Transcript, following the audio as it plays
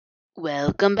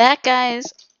Welcome back,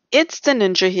 guys. It's the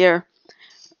Ninja here,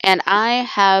 and I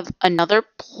have another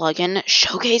plugin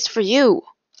showcase for you.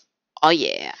 Oh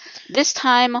yeah. This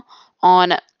time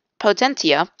on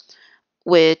Potentia,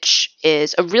 which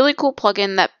is a really cool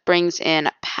plugin that brings in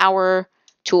power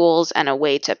tools and a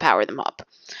way to power them up.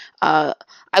 Uh,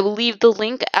 I will leave the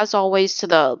link, as always, to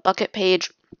the bucket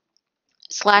page /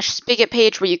 spigot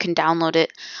page where you can download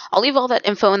it. I'll leave all that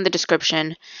info in the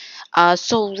description.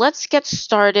 So let's get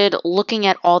started looking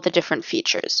at all the different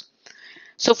features.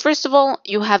 So first of all,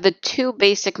 you have the two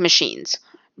basic machines,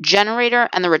 generator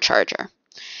and the recharger.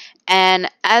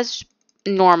 And as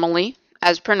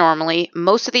per normally,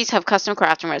 most of these have custom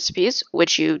crafting recipes,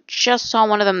 which you just saw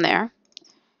one of them there.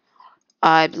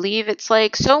 I believe it's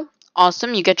like so.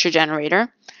 Awesome, you get your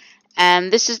generator.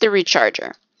 And this is the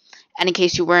recharger. And in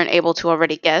case you weren't able to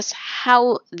already guess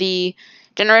how the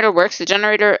generator works, the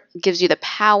generator gives you the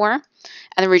power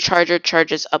and the recharger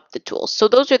charges up the tools. So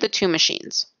those are the two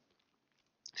machines.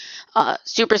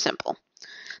 Super simple.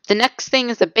 The next thing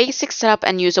is the basic setup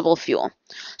and usable fuel.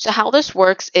 So how this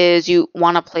works is you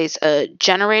want to place a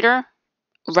generator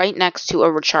right next to a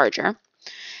recharger,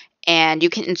 and you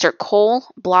can insert coal,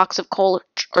 blocks of coal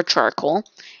or charcoal,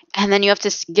 and then you have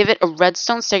to give it a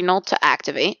redstone signal to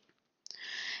activate.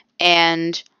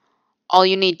 And all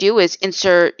you need to do is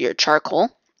insert your charcoal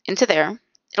into there.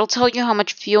 It'll tell you how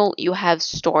much fuel you have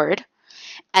stored,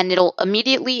 and it'll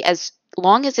immediately, as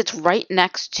long as it's right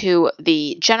next to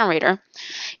the generator,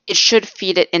 it should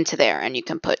feed it into there. And you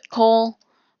can put coal,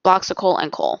 blocks of coal,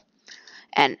 and coal.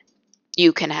 And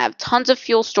you can have tons of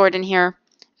fuel stored in here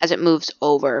as it moves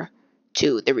over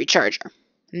to the recharger.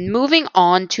 Moving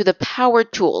on to the power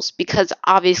tools, because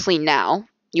obviously now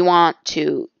you want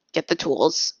to get the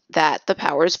tools that the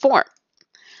power is for.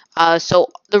 So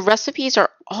the recipes are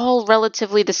all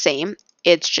relatively the same.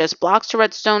 It's just blocks of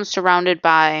redstone surrounded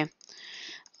by,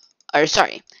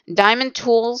 diamond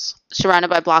tools surrounded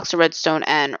by blocks of redstone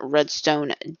and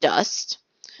redstone dust.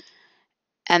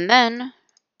 And then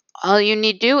all you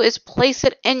need to do is place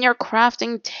it in your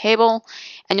crafting table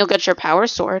and you'll get your power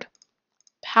sword,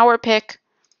 power pick,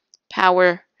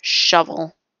 power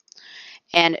shovel,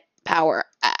 and power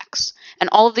axe. And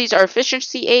all of these are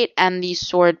efficiency 8 and the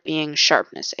sword being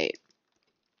sharpness 8.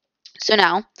 So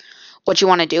now what you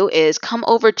want to do is come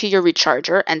over to your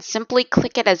recharger and simply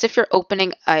click it as if you're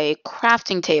opening a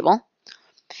crafting table,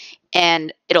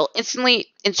 and it'll instantly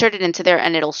insert it into there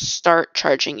and it'll start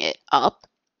charging it up.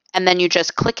 And then you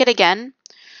just click it again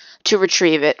to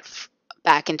retrieve it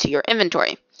back into your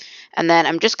inventory. And then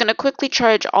I'm just going to quickly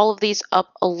charge all of these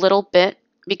up a little bit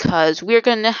because we're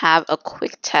going to have a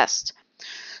quick test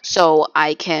so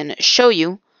I can show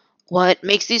you what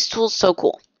makes these tools so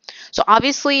cool. So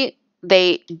obviously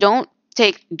they don't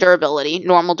take durability,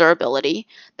 normal durability.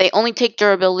 They only take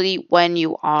durability when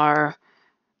you are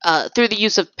through the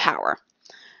use of power.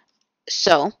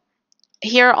 So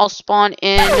here I'll spawn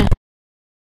in.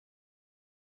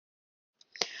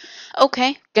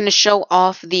 Okay, gonna show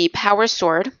off the power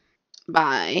sword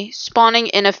by spawning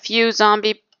in a few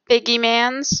zombie piggy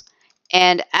mans.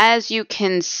 And as you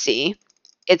can see,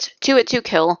 it's 2 at 2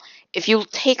 kill. If you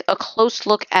take a close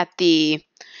look at the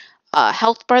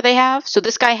health bar they have, so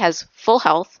this guy has full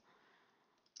health,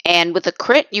 and with a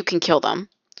crit you can kill them,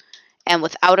 and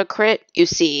without a crit you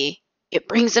see it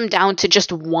brings them down to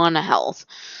just 1 health.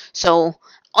 So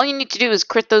all you need to do is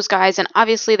crit those guys, and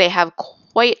obviously they have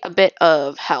quite a bit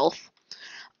of health,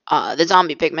 the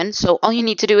zombie pigmen, so all you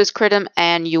need to do is crit them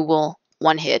and you will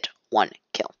 1 hit, 1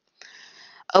 kill.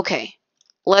 Okay,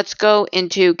 let's go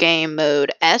into game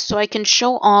mode S so I can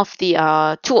show off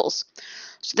the tools.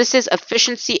 So this is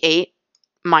efficiency 8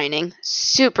 mining,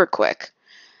 super quick.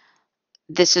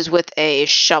 This is with a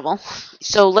shovel.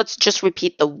 So let's just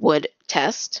repeat the wood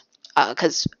test,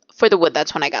 because for the wood,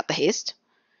 that's when I got the haste.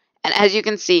 And as you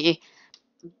can see,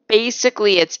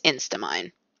 basically it's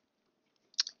insta-mine.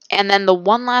 And then the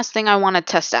one last thing I want to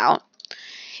test out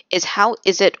is how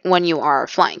is it when you are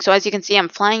flying. So as you can see, I'm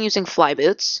flying using fly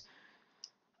boots.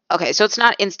 Okay, so it's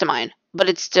not insta-mine, but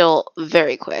it's still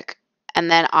very quick. And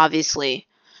then obviously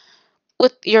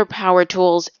with your power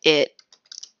tools,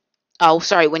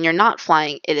 when you're not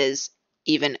flying, it is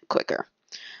even quicker.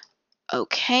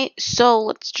 Okay, so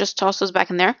let's just toss those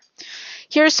back in there.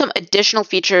 Here are some additional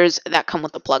features that come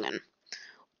with the plugin.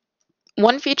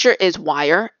 One feature is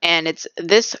wire, and it's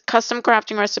this custom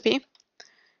crafting recipe.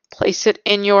 Place it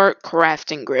in your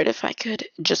crafting grid, if I could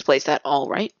just place that all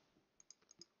right.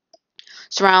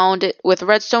 Surround it with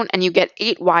redstone, and you get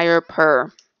 8 wire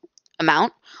per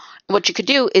amount. What you could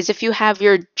do is if you have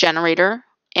your generator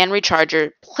and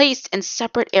recharger placed in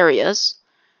separate areas,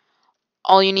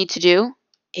 all you need to do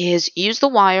is use the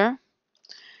wire,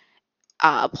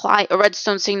 apply a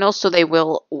redstone signal so they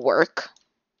will work.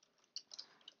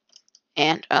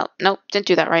 And, oh, nope, didn't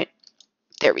do that right.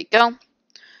 There we go.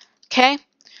 Okay,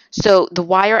 so the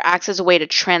wire acts as a way to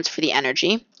transfer the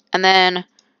energy. And then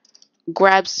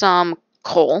grab some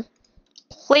coal,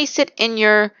 place it in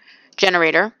your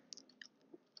generator,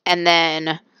 and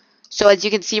then, so as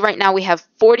you can see right now, we have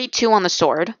 42 on the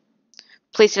sword.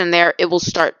 Place it in there, it will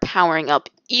start powering up,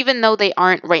 even though they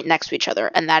aren't right next to each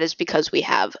other, and that is because we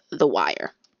have the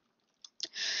wire.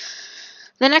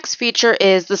 The next feature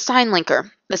is the sign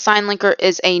linker. The sign linker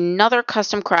is another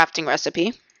custom crafting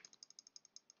recipe,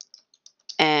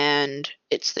 and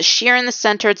it's the shear in the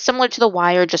center. It's similar to the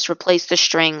wire, just replace the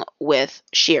string with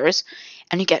shears,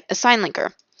 and you get a sign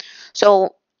linker.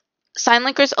 So sign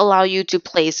linkers allow you to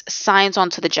place signs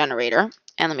onto the generator,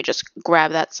 and let me just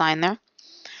grab that sign there.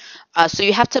 So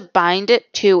you have to bind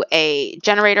it to a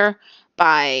generator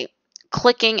by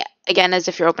clicking, again, as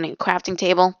if you're opening a crafting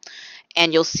table,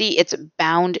 and you'll see it's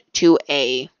bound to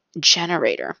a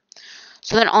generator.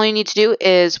 So then all you need to do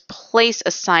is place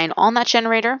a sign on that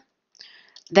generator,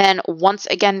 then once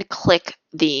again click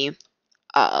the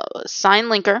sign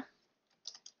linker,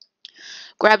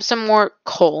 grab some more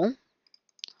coal,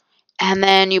 and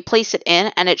then you place it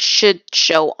in, and it should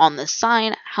show on the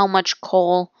sign how much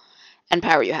coal and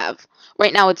power you have.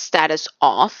 Right now it's status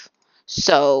off,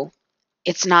 so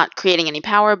it's not creating any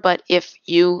power, but if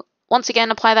you once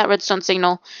again apply that redstone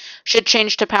signal, should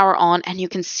change to power on, and you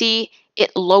can see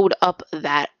it load up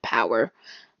that power.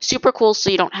 Super cool, so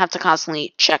you don't have to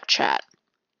constantly check chat.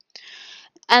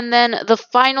 And then the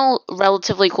final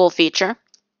relatively cool feature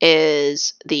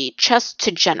is the chest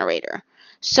to generator.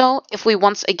 So if we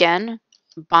once again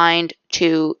bind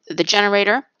to the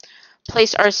generator,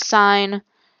 place our sign,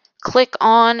 click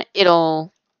on,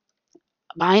 it'll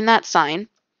bind that sign.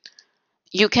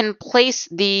 You can place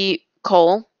the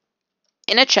coal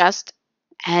in a chest,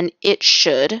 and it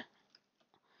should, as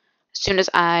soon as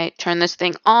I turn this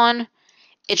thing on,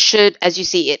 it should, as you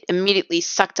see, it immediately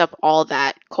sucked up all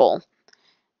that coal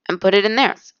and put it in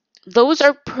there. Those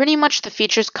are pretty much the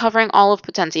features covering all of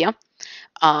Potentia.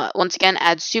 Once again,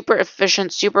 add super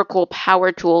efficient, super cool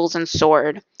power tools and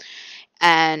sword.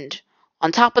 And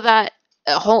on top of that,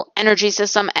 a whole energy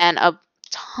system and a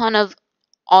ton of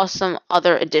awesome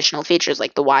other additional features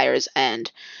like the wires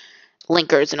and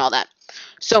linkers and all that.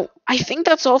 So I think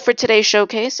that's all for today's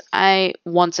showcase. I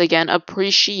once again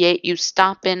appreciate you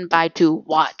stopping by to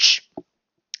watch.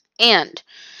 And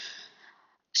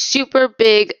super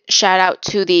big shout out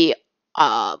to the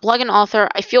plugin author.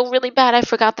 I feel really bad I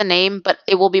forgot the name, but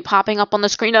it will be popping up on the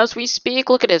screen as we speak.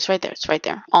 Look at it, it's right there. It's right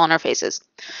there, all on our faces.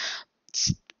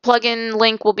 Plugin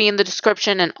link will be in the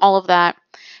description and all of that.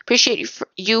 Appreciate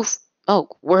I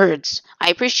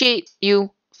appreciate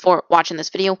you for watching this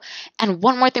video. And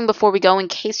one more thing before we go, in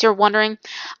case you're wondering,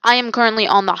 I am currently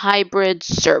on the hybrid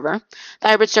server. The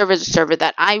hybrid server is a server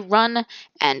that I run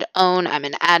and own. I'm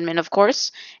an admin, of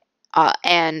course.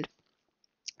 And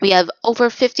we have over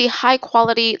 50 high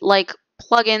quality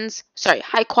plugins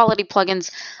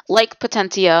like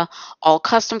Potentia, all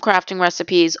custom crafting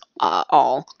recipes,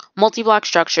 all multi-block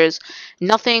structures,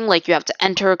 nothing like you have to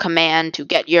enter a command to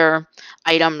get your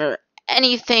item or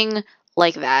anything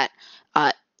like that.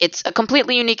 It's a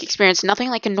completely unique experience, nothing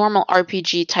like a normal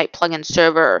RPG type plugin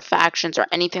server or factions or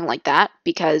anything like that,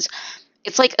 because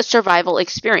it's like a survival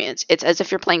experience. It's as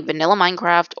if you're playing vanilla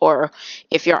Minecraft, or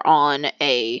if you're on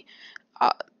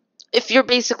if you're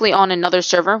basically on another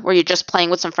server where you're just playing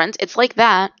with some friends. It's like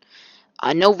that.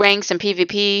 No ranks and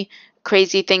PvP,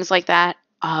 crazy things like that.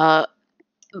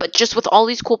 But just with all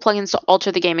these cool plugins to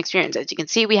alter the game experience. As you can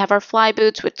see, we have our fly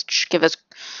boots, which give us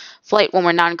flight when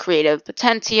we're non-creative.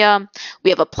 Potentia. We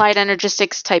have applied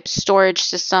energistics type storage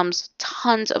systems.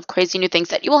 Tons of crazy new things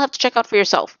that you will have to check out for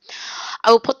yourself.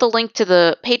 I will put the link to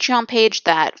the Patreon page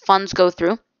that funds go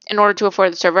through. In order to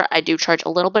afford the server, I do charge a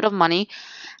little bit of money.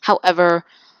 However,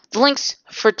 the links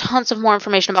for tons of more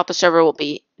information about the server will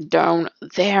be down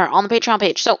there on the Patreon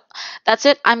page. So that's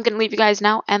it. I'm going to leave you guys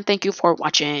now, and thank you for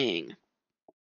watching.